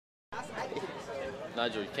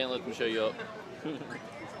Nigel, you can't let them show you up.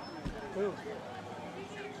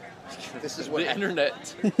 This is what the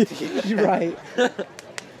internet. You're right.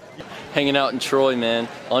 Hanging out in Troy, man,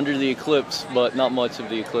 under the eclipse, but not much of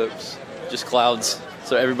the eclipse, just clouds.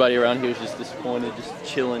 So everybody around here is just disappointed, just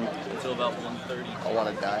chilling until about 1:30. I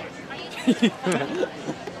want to die.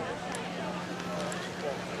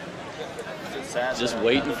 Just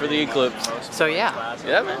waiting for the eclipse. So yeah,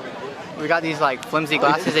 Man. we got these like flimsy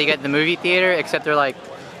glasses that you get in the movie theater, except they're like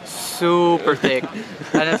super thick.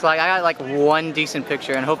 And it's like, I got like one decent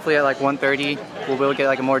picture, and hopefully at like 1:30 we'll be able to get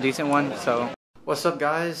like a more decent one, so. What's up,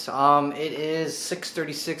 guys? It is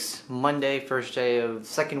 6:36 Monday, first day of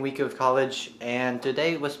second week of college, and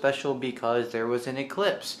today was special because there was an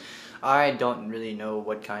eclipse. I don't really know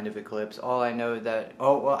what kind of eclipse. All I know that,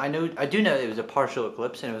 I do know it was a partial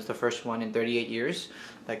eclipse, and it was the first one in 38 years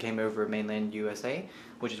that came over mainland USA,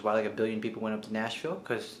 which is why like 1 billion people went up to Nashville,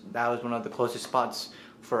 because that was one of the closest spots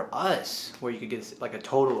for us where you could get like a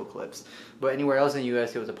total eclipse. But anywhere else in the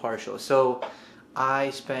US, it was a partial. So I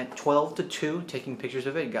spent 12 to 2 taking pictures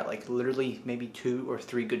of it. Got like literally maybe 2 or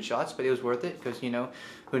 3 good shots, but it was worth it because, you know,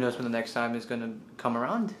 who knows when the next time is going to come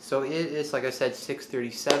around. So it is, like I said,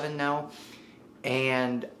 6:37 now,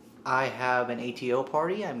 and I have an ATO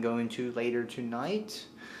party I'm going to later tonight.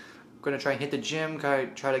 I'm going to try and hit the gym, try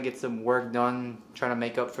to get some work done, trying to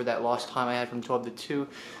make up for that lost time I had from 12 to 2.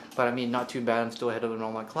 But I mean, not too bad. I'm still ahead of in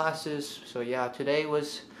all my classes. So yeah, today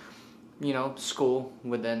was, you know, school,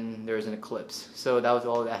 but then there was an eclipse. So that was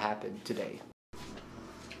all that happened today.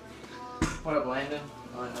 What up, Landon?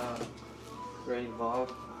 On grade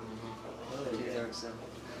involved. You're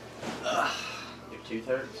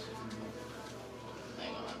 2/3.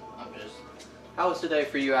 Hang on, I'm just. How was today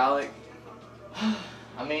for you, Alec?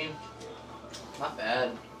 I mean, not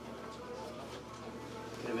bad.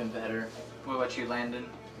 Could have been better. What about you, Landon?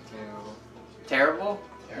 Terrible. Terrible?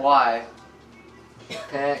 Why?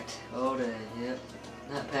 Packed all day, yep.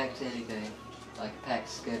 Not packed to anything. Like a packed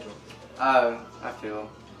schedule. Oh, I feel.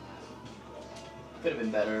 Could have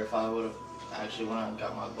been better if I would have actually went out and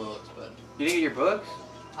got my books, but. You didn't get your books?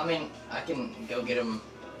 I mean, I can go get them.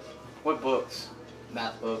 What books?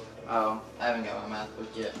 Math book. Oh, I haven't got my math book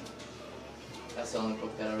yet. That's the only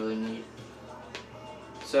book that I really need.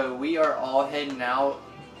 So we are all heading out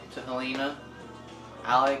to Helena.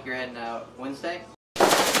 Alec, you're heading out Wednesday?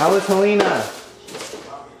 How was Helena?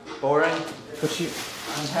 Boring? But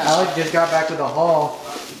Alec just got back to the hall.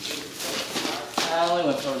 I only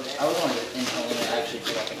went for, I was only in Helena actually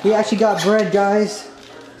for like an hour. He actually got bread, guys.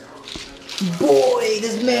 Boy,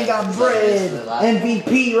 this man got bread.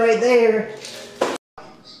 MVP right there.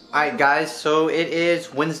 Alright guys, so it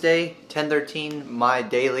is Wednesday, 10/13, my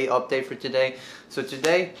daily update for today. So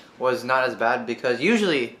today was not as bad because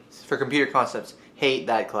usually for computer concepts, hate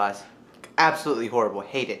that class. Absolutely horrible,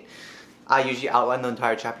 hate it. I usually outline the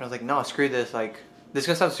entire chapter and I was like, no, screw this, like, this is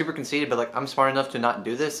gonna sound super conceited, but like, I'm smart enough to not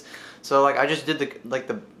do this. So like, I just did the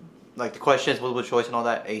questions, multiple choice and all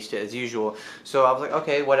that, aced it as usual. So I was like,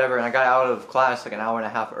 okay, whatever, and I got out of class like an hour and a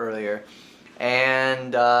half earlier.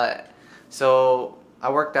 And so I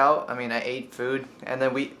worked out, I mean, I ate food, and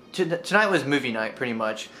then tonight was movie night pretty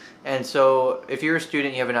much. And so if you're a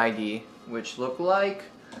student, you have an ID, which look like,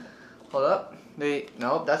 hold up,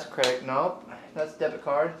 nope, that's credit, nope, that's debit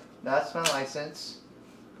card, that's my license.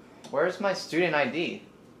 Where's my student ID?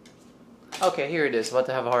 Okay, here it is, about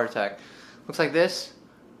to have a heart attack. Looks like this.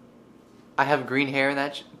 I have green hair in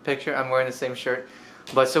that picture, I'm wearing the same shirt.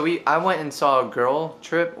 But so I went and saw a girl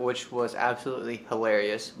trip, which was absolutely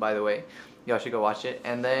hilarious, by the way. Y'all should go watch it.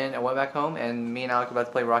 And then I went back home, and me and Alec are about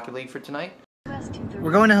to play Rocket League for tonight.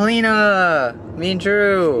 We're going to Helena! Me and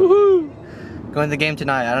Drew! Woohoo! Going to the game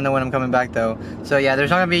tonight. I don't know when I'm coming back though. So yeah, there's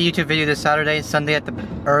not gonna be a YouTube video this Saturday, Sunday at the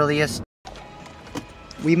earliest.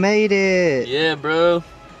 We made it! Yeah, bro.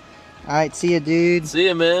 Alright, see ya, dude. See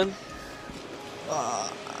ya, man.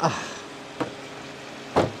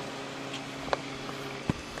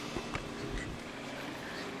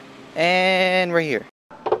 And we're here.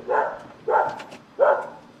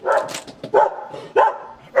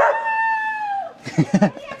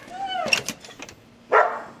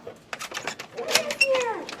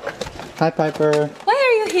 Hi, Piper. Why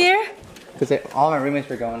are you here? Because all my roommates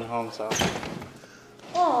were going home, so.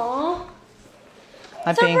 Aww.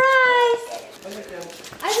 Hi, Pink. Surprise!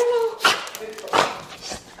 I don't know.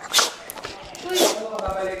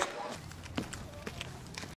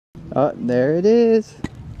 Oh, there it is.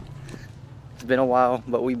 It's been a while,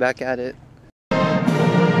 but we back at it.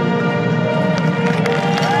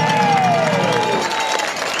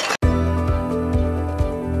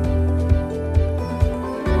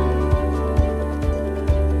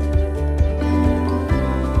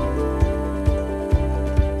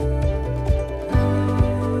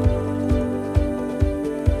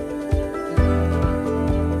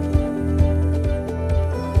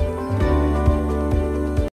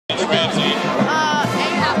 Back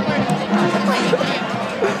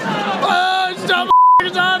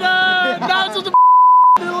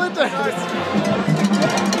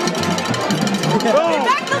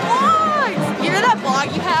the vlogs! You know that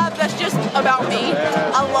vlog you have that's just about me?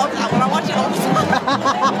 I love that one. I watch it all the time.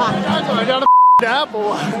 I got a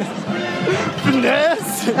apple.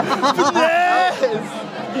 Finesse! Finesse!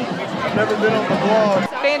 I've never been on the vlog.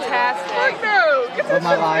 Fantastic. Oh, no! Of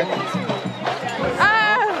my life.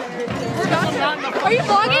 Are you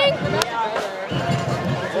vlogging?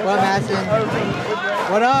 What up, Madison?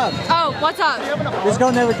 What up? Oh, what's up? This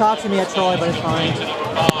girl never talks to me at Troy, but it's fine.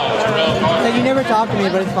 Like, you never talk to me,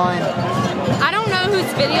 but it's fine. I don't know who's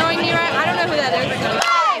videoing you right. I don't know who that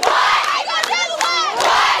is.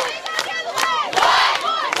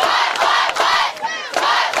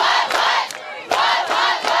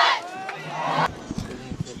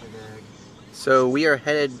 So we are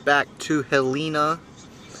headed back to Helena,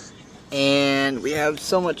 and we have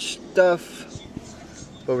so much stuff,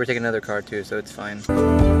 but we're taking another car too, so it's fine.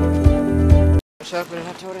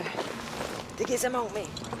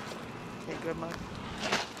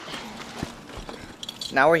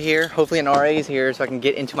 Now we're here. Hopefully an RA is here so I can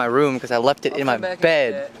get into my room because I left it in my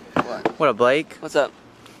bed. What up, Blake? What's up?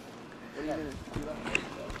 How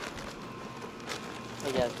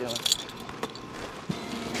you guys doing?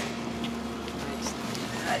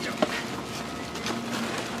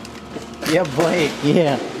 Yeah, Blake,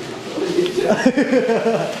 yeah.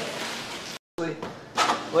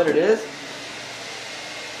 What it is?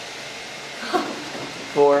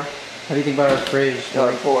 4. How do you think about our fridge?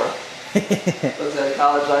 No, 4. Looks like a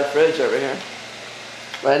college-life fridge over here.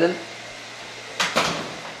 Brandon?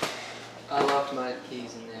 I locked my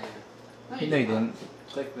keys in there. No, you didn't.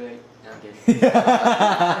 Clickbait. No, I'm kidding.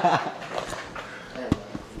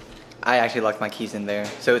 I actually locked my keys in there,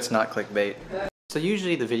 so it's not clickbait. So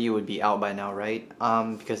usually the video would be out by now, right?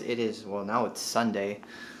 Because it is, well, now it's Sunday,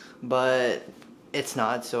 but it's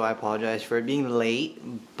not, so I apologize for it being late.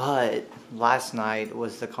 But last night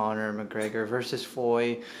was the Conor McGregor versus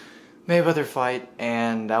Floyd Mayweather fight,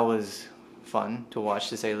 and that was fun to watch,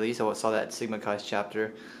 to say the least. I saw that Sigma Chi's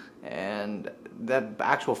chapter, and that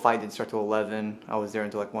actual fight didn't start till 11. I was there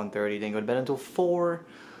until like 1:30, didn't go to bed until 4.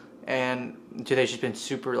 And today's just been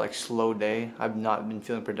super like slow day. I've not been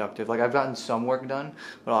feeling productive. Like, I've gotten some work done,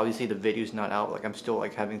 but obviously the video's not out. Like, I'm still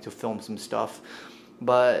like having to film some stuff.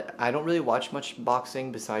 But I don't really watch much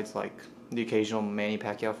boxing besides like the occasional Manny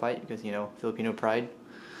Pacquiao fight because, you know, Filipino pride.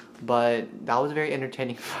 But that was a very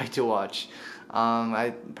entertaining fight to watch.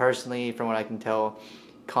 I personally, from what I can tell,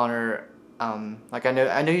 Conor, like, I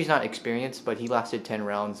know he's not experienced, but he lasted 10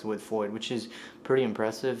 rounds with Floyd, which is pretty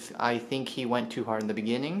impressive. I think he went too hard in the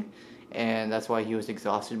beginning, and that's why he was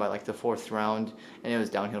exhausted by like the 4th round, and it was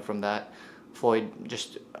downhill from that. Floyd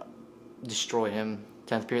just destroyed him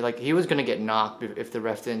 10th period. Like, he was gonna get knocked if the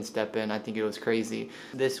ref didn't step in. I think it was crazy.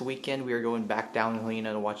 This weekend we are going back down to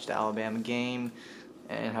Helena to watch the Alabama game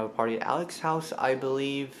and have a party at Alex's house, I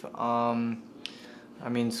believe. I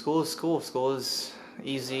mean, school is school. School is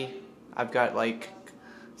easy. I've got like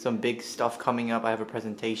some big stuff coming up. I have a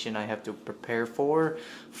presentation I have to prepare for.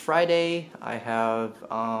 Friday I have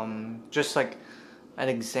just like an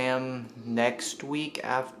exam next week,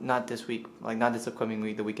 not this week, like not this upcoming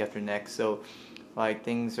week, the week after next. So like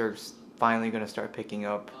things are finally gonna start picking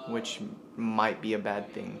up, which might be a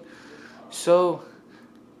bad thing. So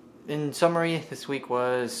in summary, this week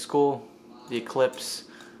was school, the Eclipse,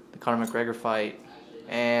 the Conor McGregor fight,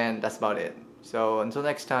 and that's about it. So until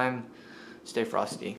next time, stay frosty.